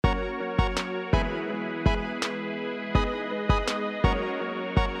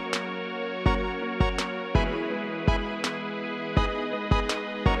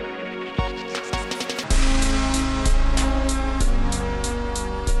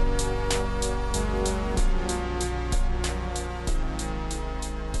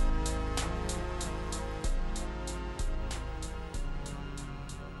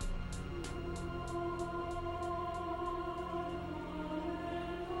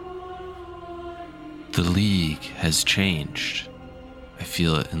The league has changed. I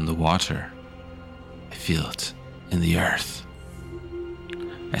feel it in the water. I feel it in the earth.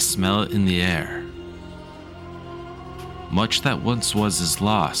 I smell it in the air. Much that once was is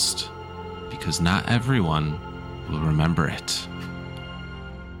lost, because not everyone will remember it.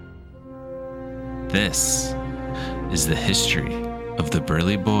 This is the history of the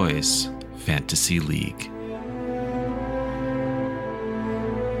Burly Boyz Fantasy League.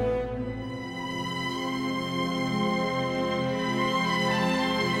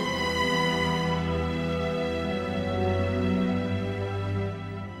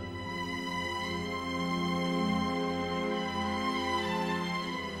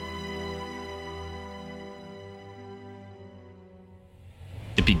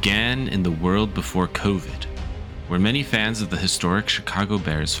 It began in the world before COVID, where many fans of the historic Chicago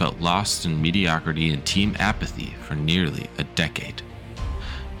Bears felt lost in mediocrity and team apathy for nearly a decade.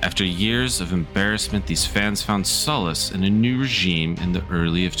 After years of embarrassment, these fans found solace in a new regime in the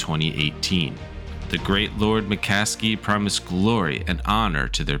early of 2018. The great Lord McCaskey promised glory and honor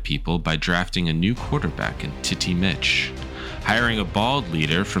to their people by drafting a new quarterback in Titty Mitch, hiring a bald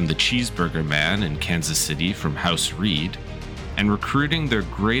leader from the Cheeseburger Man in Kansas City from House Reed, and recruiting their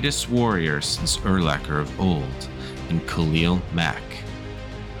greatest warrior since Urlacher of old in Khalil Mack.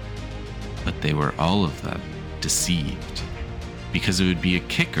 But they were all of them deceived, because it would be a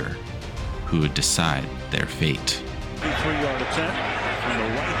kicker who would decide their fate. 3-yard attempt from the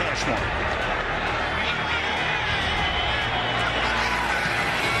right hash mark.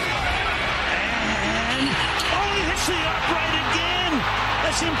 And he hits the upright again.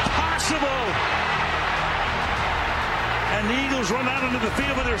 That's impossible. And the Eagles run out into the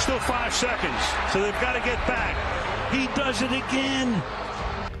field, but there's still 5 seconds. So they've got to get back. He does it again.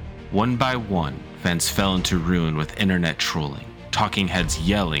 One by one, fans fell into ruin with internet trolling, talking heads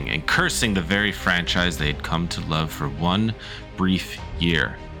yelling and cursing the very franchise they had come to love for one brief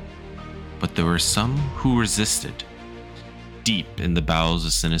year. But there were some who resisted. Deep in the bowels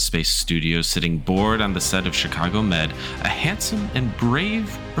of Cinespace Studios, sitting bored on the set of Chicago Med, a handsome and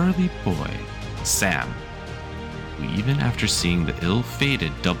brave burly boy, Sam, who even after seeing the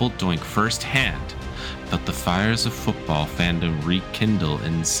ill-fated Double Doink firsthand, felt the fires of football fandom rekindle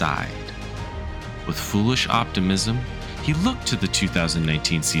inside. With foolish optimism, he looked to the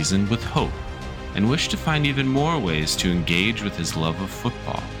 2019 season with hope and wished to find even more ways to engage with his love of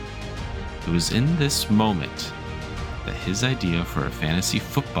football. It was in this moment that his idea for a fantasy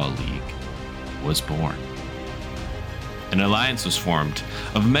football league was born. An alliance was formed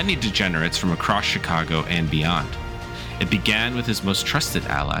of many degenerates from across Chicago and beyond. It began with his most trusted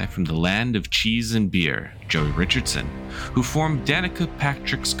ally from the land of cheese and beer, Joey Richardson, who formed Danica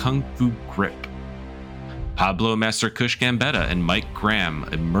Patrick's Kung Fu Grip. Pablo Master Kush Gambetta and Mike Graham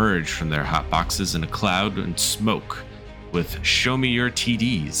emerged from their hot boxes in a cloud and smoke with Show Me Your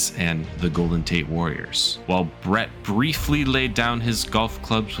TDs and the Golden Tate Warriors, while Brett briefly laid down his golf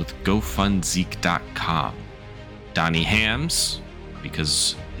clubs with GoFundZeke.com. Donnie Hams,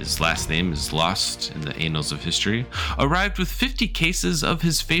 because his last name is lost in the annals of history, arrived with 50 cases of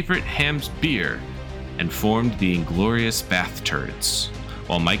his favorite Hams beer and formed the Inglorious Bath Turds,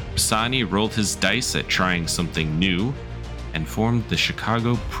 while Mike Pisani rolled his dice at trying something new and formed the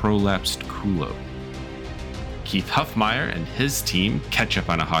Chicago Prolapsed Kulo. Keith Huffmeyer and his team, Ketchup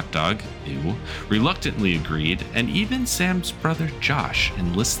on a Hot Dog, reluctantly agreed, and even Sam's brother Josh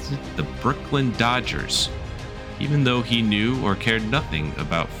enlisted the Brooklyn Dodgers. Even though he knew or cared nothing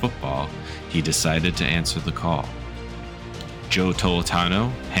about football, he decided to answer the call. Joe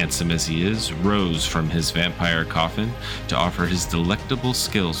Tolentano, handsome as he is, rose from his vampire coffin to offer his delectable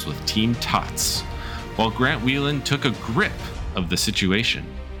skills with Team Tots, while Grant Whelan took a grip of the situation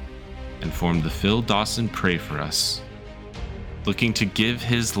and formed the Phil Dawson Pray For Us. Looking to give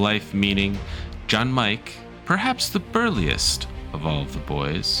his life meaning, John Mike, perhaps the burliest of all of the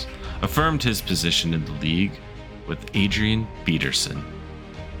boys, affirmed his position in the league with Adrian Peterson.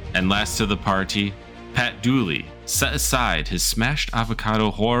 And last to the party, Pat Dooley set aside his smashed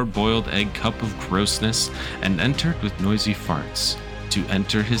avocado hard-boiled egg cup of grossness and entered with noisy farts to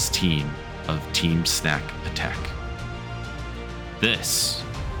enter his team of Team Snack Attack. This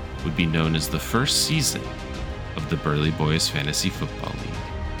would be known as the first season of the Burly Boyz Fantasy Football League.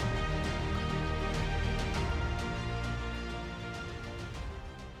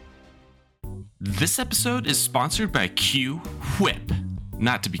 This episode is sponsored by Q-Whip,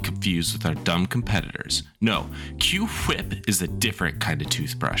 not to be confused with our dumb competitors. No, Q-Whip is a different kind of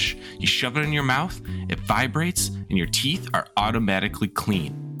toothbrush. You shove it in your mouth, it vibrates, and your teeth are automatically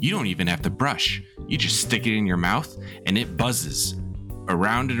clean. You don't even have to brush. You just stick it in your mouth, and it buzzes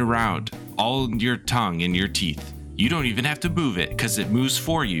around and around all your tongue and your teeth. You don't even have to move it because it moves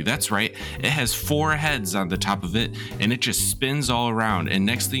for you. That's right. It has 4 heads on the top of it and it just spins all around. And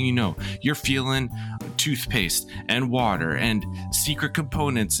next thing you know, you're feeling toothpaste and water and secret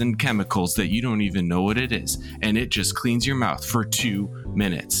components and chemicals that you don't even know what it is. And it just cleans your mouth for 2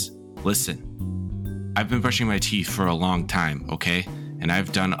 minutes. Listen, I've been brushing my teeth for a long time, okay? And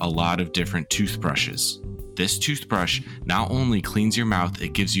I've done a lot of different toothbrushes. This toothbrush not only cleans your mouth,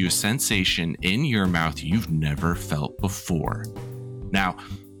 it gives you a sensation in your mouth you've never felt before. Now,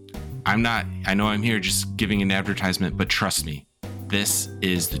 I know I'm here just giving an advertisement, but trust me, this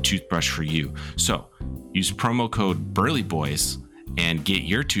is the toothbrush for you. So use promo code BurlyBoys and get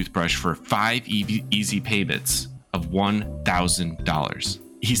your toothbrush for 5 easy payments of $1,000.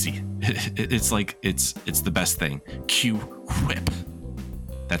 Easy. It's the best thing. Cue whip.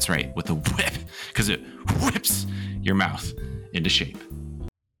 That's right, with a whip, because it whips your mouth into shape.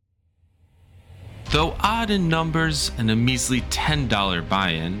 Though odd in numbers and a measly $10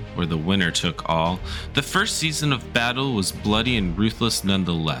 buy-in, where the winner took all, the first season of Battle was bloody and ruthless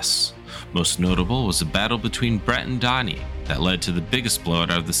nonetheless. Most notable was a battle between Brett and Donnie that led to the biggest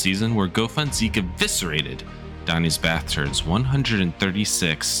blowout of the season, where GoFund Zeke eviscerated Donnie's bath turds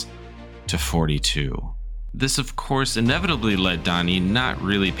 136-42. This, of course, inevitably led Donnie not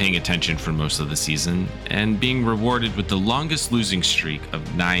really paying attention for most of the season and being rewarded with the longest losing streak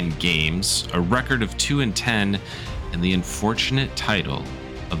of 9 games, a record of 2-10, and the unfortunate title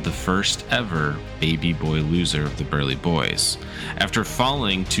of the first ever baby boy loser of the Burly Boys, after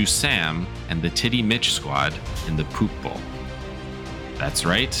falling to Sam and the Titty Mitch squad in the Poop Bowl. That's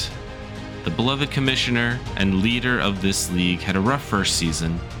right, the beloved commissioner and leader of this league had a rough first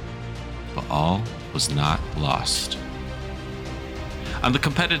season, but all was not lost. On the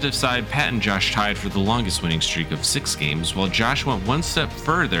competitive side, Pat and Josh tied for the longest winning streak of 6 games, while Josh went one step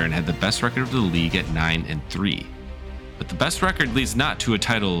further and had the best record of the league at 9-3. But the best record leads not to a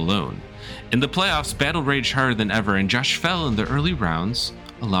title alone. In the playoffs, battle raged harder than ever, and Josh fell in the early rounds,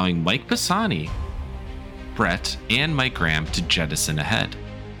 allowing Mike Pisani, Brett, and Mike Graham to jettison ahead.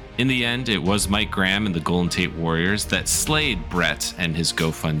 In the end, it was Mike Graham and the Golden Tate Warriors that slayed Brett and his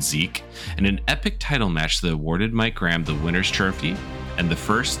GoFund Zeke in an epic title match that awarded Mike Graham the winner's trophy and the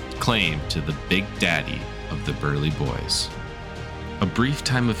first claim to the Big Daddy of the Burly Boys. A brief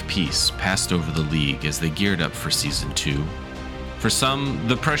time of peace passed over the league as they geared up for Season 2. For some,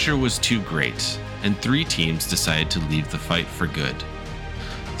 the pressure was too great, and 3 teams decided to leave the fight for good.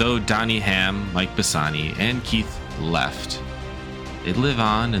 Though Donnie Ham, Mike Pisani, and Keith left, they live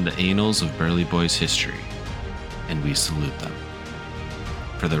on in the annals of Burly Boys history, and we salute them.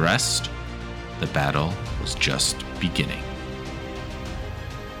 For the rest, the battle was just beginning.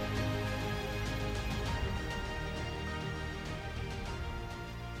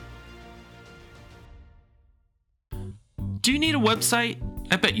 Do you need a website?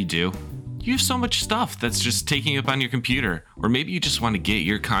 I bet you do. You have so much stuff that's just taking up on your computer, or maybe you just want to get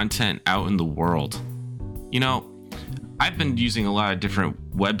your content out in the world. You know, I've been using a lot of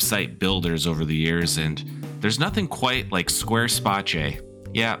different website builders over the years, and there's nothing quite like Squarespace.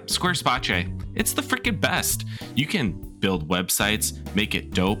 Yeah, Squarespace. It's the freaking best. You can build websites, make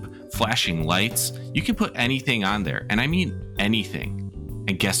it dope, flashing lights. You can put anything on there, and I mean anything.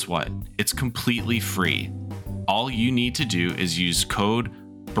 And guess what? It's completely free. All you need to do is use code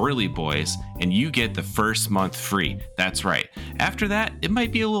BurlyBoys and you get the first month free. That's right. After that, it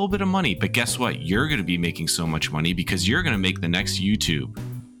might be a little bit of money, but guess what? You're going to be making so much money because you're going to make the next YouTube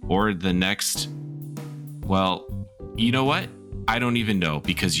or the next, well, you know what? I don't even know,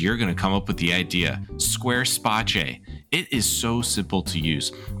 because you're going to come up with the idea. Squarespace. It is so simple to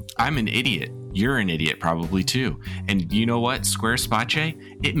use. I'm an idiot. You're an idiot probably too. And you know what? Squarespace,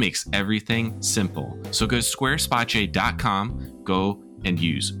 it makes everything simple. So go to squarespace.com, go and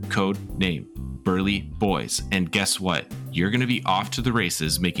use code name Burly Boys. And guess what? You're going to be off to the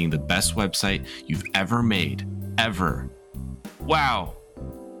races making the best website you've ever made. Ever. Wow.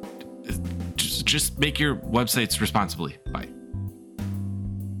 Just make your websites responsibly. Bye.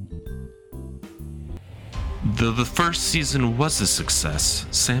 Though the first season was a success,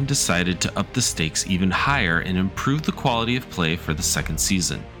 Sam decided to up the stakes even higher and improve the quality of play for the second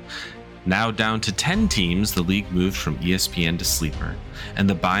season. Now down to 10 teams, the league moved from ESPN to Sleeper, and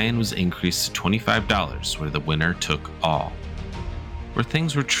the buy-in was increased to $25, where the winner took all. Where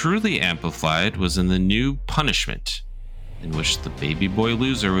things were truly amplified was in the new punishment, in which the baby boy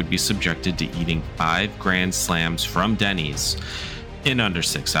loser would be subjected to eating 5 Grand Slams from Denny's in under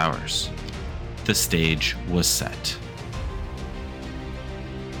 6 hours. The stage was set.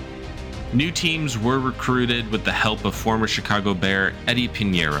 New teams were recruited with the help of former Chicago Bear Eddie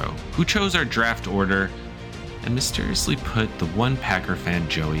Pinheiro, who chose our draft order and mysteriously put the one Packer fan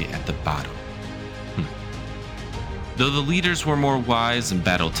Joey at the bottom. Though the leaders were more wise and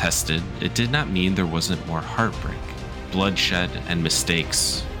battle-tested, it did not mean there wasn't more heartbreak, bloodshed, and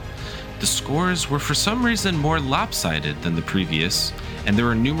mistakes. The scores were for some reason more lopsided than the previous, and there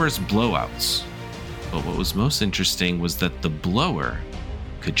were numerous blowouts. But what was most interesting was that the blower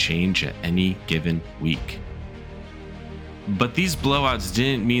could change at any given week. But these blowouts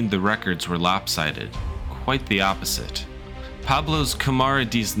didn't mean the records were lopsided. Quite the opposite. Pablo's Kamara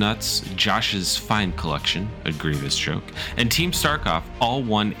D's Nuts, Josh's Fine Collection, a grievous joke, and Team Starkov all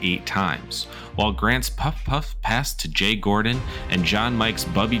won 8 times, while Grant's Puff Puff passed to Jay Gordon and John Mike's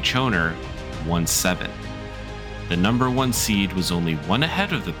Bubby Choner won 7. The number 1 seed was only 1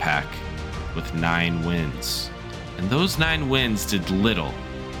 ahead of the pack with 9 wins. And those 9 wins did little,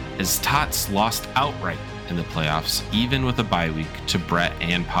 as Tots lost outright in the playoffs, even with a bye week, to Brett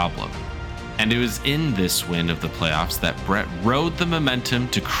and Pablo. And it was in this win of the playoffs that Brett rode the momentum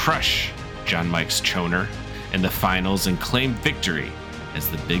to crush John Mike's Choner in the finals and claim victory as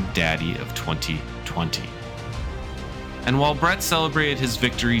the Big Daddy of 2020. And while Brett celebrated his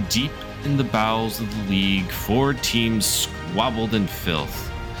victory deep in the bowels of the league, 4 teams squabbled in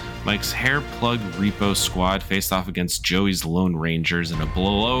filth. Mike's hair-plugged repo squad faced off against Joey's Lone Rangers in a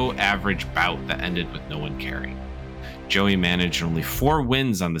below-average bout that ended with no one caring. Joey managed only 4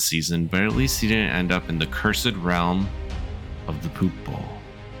 wins on the season, but at least he didn't end up in the cursed realm of the Poop Bowl.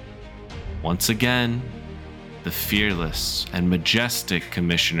 Once again, the fearless and majestic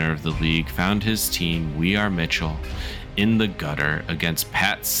commissioner of the league found his team, We Are Mitchell, in the gutter against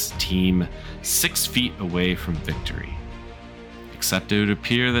Pat's team 6 feet away from victory. Except it would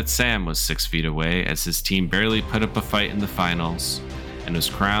appear that Sam was 6 feet away, as his team barely put up a fight in the finals and was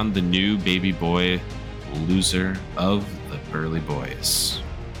crowned the new baby boy loser of the Burly Boys.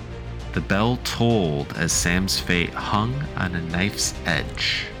 The bell tolled as Sam's fate hung on a knife's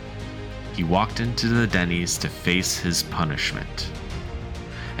edge. He walked into the Denny's to face his punishment.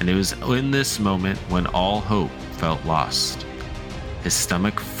 And it was in this moment when all hope felt lost. His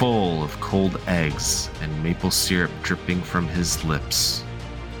stomach full of cold eggs and maple syrup dripping from his lips.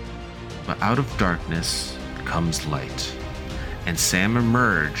 But out of darkness comes light, and Sam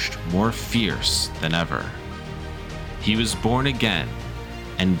emerged more fierce than ever. He was born again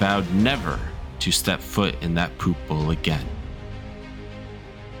and vowed never to step foot in that poop bowl again.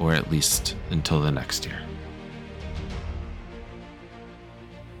 Or at least until the next year.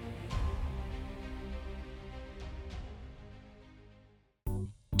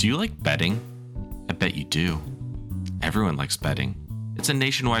 Do you like betting? I bet you do. Everyone likes betting. It's a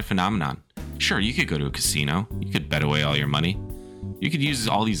nationwide phenomenon. Sure, you could go to a casino. You could bet away all your money. You could use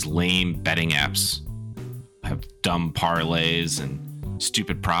all these lame betting apps. Have dumb parlays and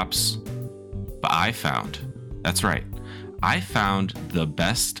stupid props. But I found the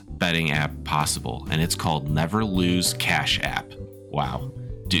best betting app possible, and it's called Never Lose Cash App. Wow.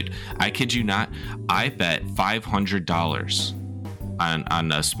 Dude, I kid you not, I bet $500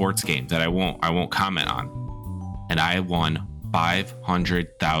 on a sports game that I won't comment on. And I won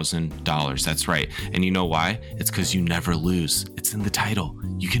 $500,000. That's right. And you know why? It's because you never lose. It's in the title.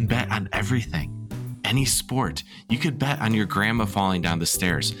 You can bet on everything. Any sport. You could bet on your grandma falling down the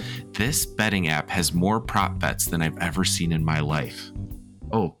stairs. This betting app has more prop bets than I've ever seen in my life.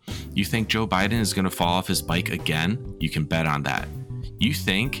 Oh, you think Joe Biden is going to fall off his bike again? You can bet on that. You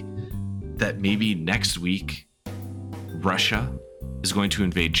think that maybe next week Russia is going to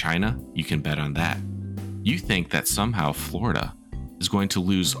invade China? You can bet on that. You think that somehow Florida is going to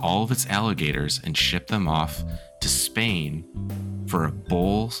lose all of its alligators and ship them off to Spain for a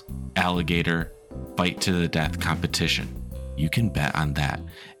bull alligator fight to the death competition? You can bet on that.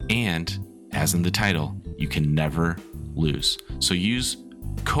 And as in the title, you can never lose. So use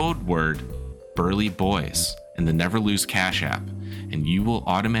code word Burly Boys in the Never Lose Cash app, and you will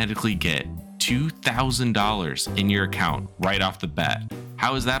automatically get $2,000 in your account right off the bat.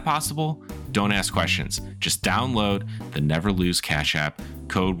 How is that possible? Don't ask questions. Just download the Never Lose Cash app,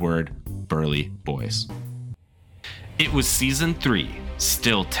 code word Burly Boys. It was season 3,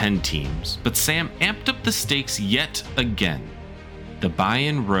 still 10 teams, but Sam amped up the stakes yet again. The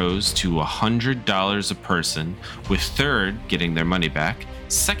buy-in rose to $100 a person, with third getting their money back,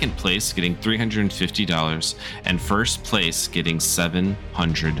 second place getting $350, and first place getting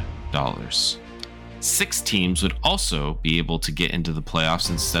 $700. 6 teams would also be able to get into the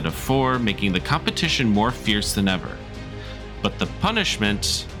playoffs instead of 4, making the competition more fierce than ever. But the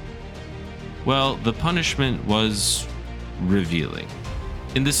punishment was revealing.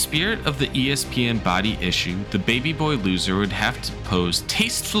 In the spirit of the ESPN body issue, the baby boy loser would have to pose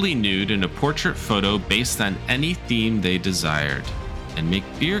tastefully nude in a portrait photo based on any theme they desired, and make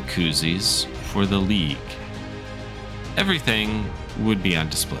beer koozies for the league. Everything would be on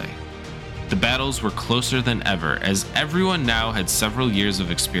display. The battles were closer than ever, as everyone now had several years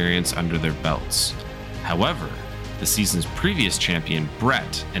of experience under their belts. However, the season's previous champion,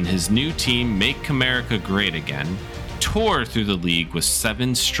 Brett, and his new team, Make America Great Again, tore through the league with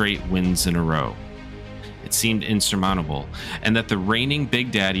 7 straight wins in a row. It seemed insurmountable, and that the reigning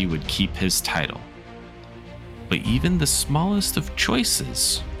Big Daddy would keep his title. But even the smallest of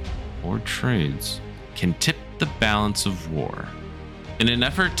choices, or trades, can tip the balance of war. In an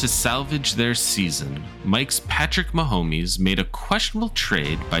effort to salvage their season, Mike's Patrick Mahomes made a questionable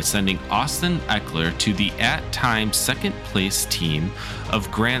trade by sending Austin Eckler to the at-time second-place team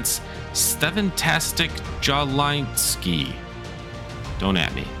of Grant's Steventastic Jawlinski. Don't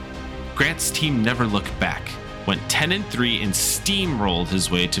at me. Grant's team never looked back, went 10-3 and steamrolled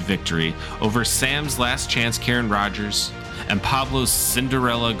his way to victory over Sam's last chance Karen Rodgers and Pablo's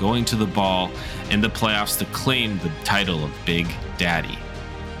Cinderella going to the ball in the playoffs to claim the title of Big Daddy.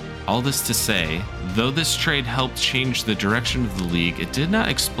 All this to say, though this trade helped change the direction of the league, it did not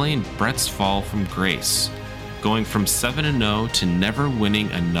explain Brett's fall from grace, going from 7-0 to never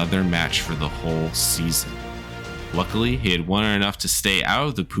winning another match for the whole season. Luckily, he had won enough to stay out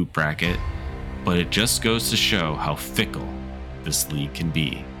of the poop bracket, but it just goes to show how fickle this league can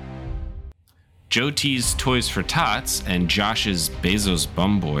be. Joe T's Toys for Tots and Josh's Bezos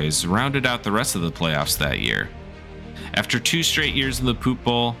Bum Boys rounded out the rest of the playoffs that year. After 2 straight years in the Poop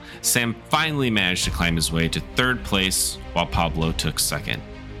Bowl, Sam finally managed to climb his way to 3rd place, while Pablo took 2nd.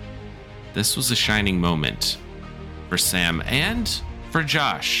 This was a shining moment for Sam and for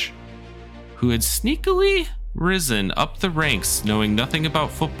Josh, who had sneakily risen up the ranks knowing nothing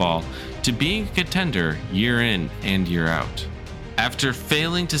about football to being a contender year in and year out. After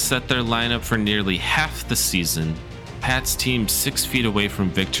failing to set their lineup for nearly half the season, Pat's team 6 feet away from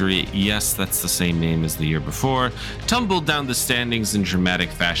victory, yes, that's the same name as the year before, tumbled down the standings in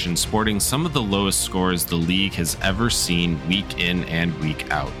dramatic fashion, sporting some of the lowest scores the league has ever seen week in and week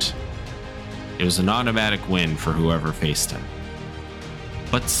out. It was an automatic win for whoever faced him.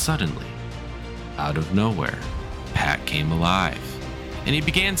 But suddenly, out of nowhere, Pat came alive, and he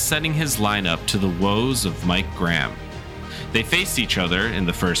began setting his lineup to the woes of Mike Graham. They faced each other in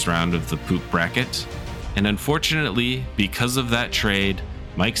the first round of the poop bracket, and unfortunately, because of that trade,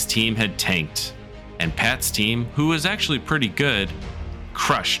 Mike's team had tanked, and Pat's team, who was actually pretty good,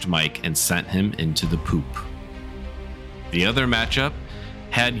 crushed Mike and sent him into the poop. The other matchup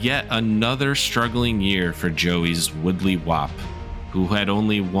had yet another struggling year for Joey's Woodley Wop, who had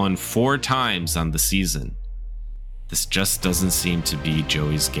only won 4 times on the season. This just doesn't seem to be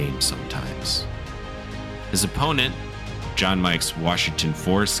Joey's game sometimes. His opponent, John Mike's Washington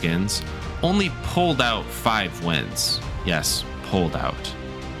Foreskins, only pulled out 5 wins. Yes, pulled out.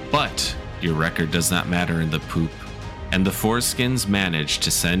 But your record does not matter in the poop, and the Foreskins managed to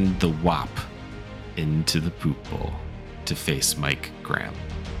send the WAP into the poop bowl to face Mike Graham.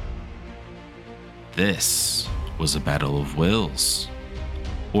 This was a battle of wills,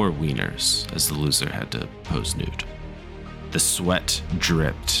 or wieners, as the loser had to pose nude. The sweat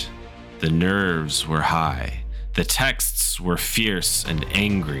dripped, the nerves were high, the texts were fierce and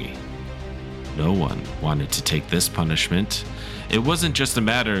angry. No one wanted to take this punishment. It wasn't just a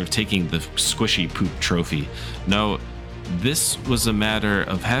matter of taking the squishy poop trophy. No, this was a matter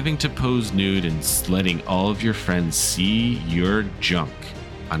of having to pose nude and letting all of your friends see your junk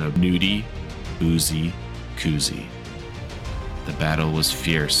on a nudie, boozy koozie. The battle was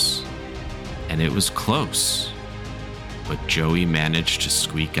fierce, and it was close. But Joey managed to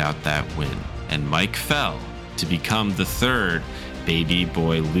squeak out that win, and Mike fell to become the 3rd baby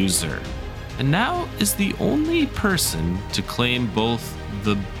boy loser, and now is the only person to claim both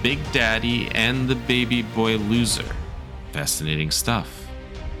the Big Daddy and the baby boy loser. Fascinating stuff.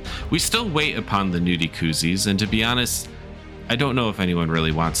 We still wait upon the nudie koozies, and to be honest, I don't know if anyone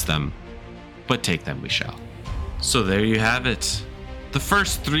really wants them, but take them we shall. So there you have it, the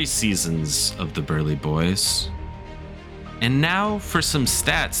first 3 seasons of the Burly Boys. And now for some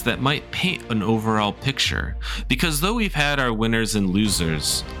stats that might paint an overall picture, because though we've had our winners and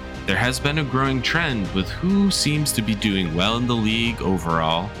losers, there has been a growing trend with who seems to be doing well in the league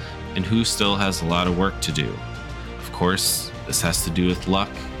overall and who still has a lot of work to do. Of course, this has to do with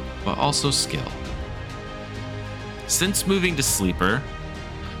luck, but also skill. Since moving to Sleeper,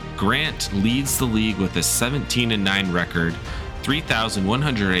 Grant leads the league with a 17-9 record,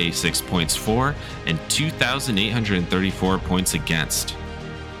 3,186 points for, and 2,834 points against.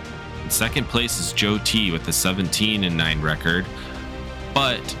 second place is Joe T with a 17-9 record,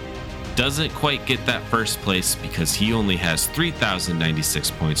 but doesn't quite get that first place because he only has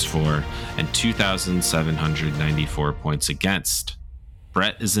 3,096 points for and 2,794 points against.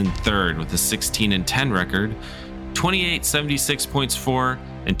 Brett is in third with a 16-10 record, 2,876 points for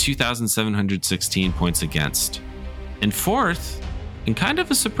and 2,716 points against. In fourth, in kind of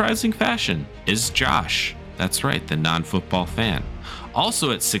a surprising fashion, is Josh. That's right, the non-football fan.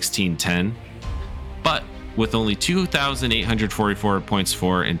 Also at 16-10, but with only 2,844 points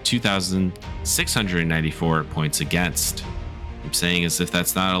for and 2,694 points against. I'm saying as if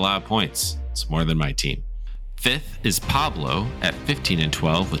that's not a lot of points. It's more than my team. Fifth is Pablo at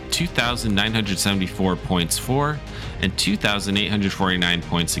 15-12 with 2,974 points for and 2,849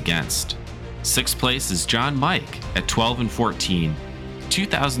 points against. Sixth place is John Mike at 12-14,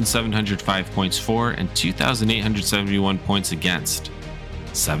 2,705 points for and 2,871 points against.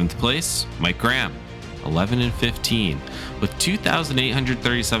 Seventh place, Mike Graham, 11-15, with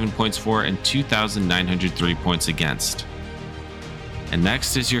 2,837 points for and 2,903 points against. And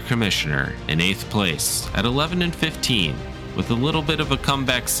next is your commissioner in 8th place at 11-15, with a little bit of a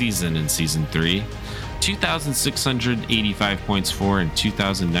comeback season in Season 3, 2,685 points for and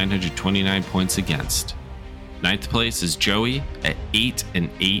 2,929 points against. 9th place is Joey at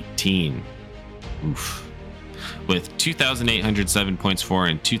 8-18. Oof. With 2,807 points for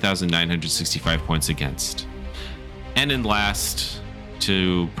and 2,965 points against. And in last,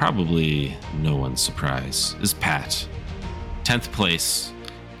 to probably no one's surprise, is Pat. 10th place,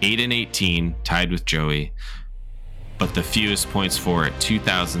 8-18, tied with Joey, but the fewest points for at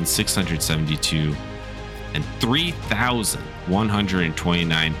 2,672 and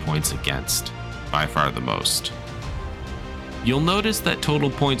 3,129 points against, by far the most. You'll notice that total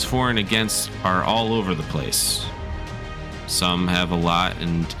points for and against are all over the place. Some have a lot,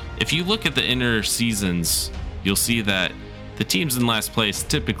 and if you look at the inner seasons, you'll see that the teams in last place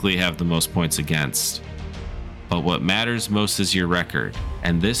typically have the most points against. But what matters most is your record,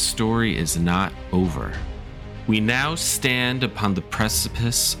 and this story is not over. We now stand upon the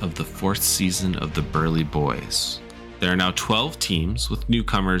precipice of the 4th season of the Burly Boyz. There are now 12 teams with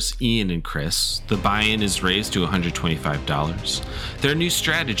newcomers Ian and Chris. The buy-in is raised to $125. There are new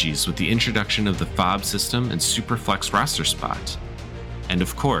strategies with the introduction of the FOB system and Superflex roster spot. And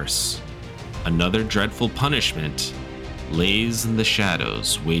of course, another dreadful punishment lays in the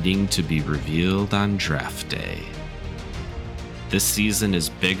shadows, waiting to be revealed on draft day. This season is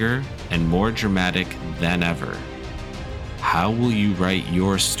bigger and more dramatic than ever. How will you write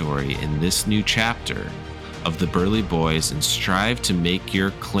your story in this new chapter of the Burly Boyz and strive to make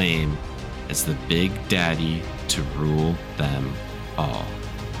your claim as the big daddy to rule them all?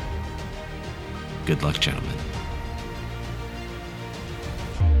 Good luck, gentlemen.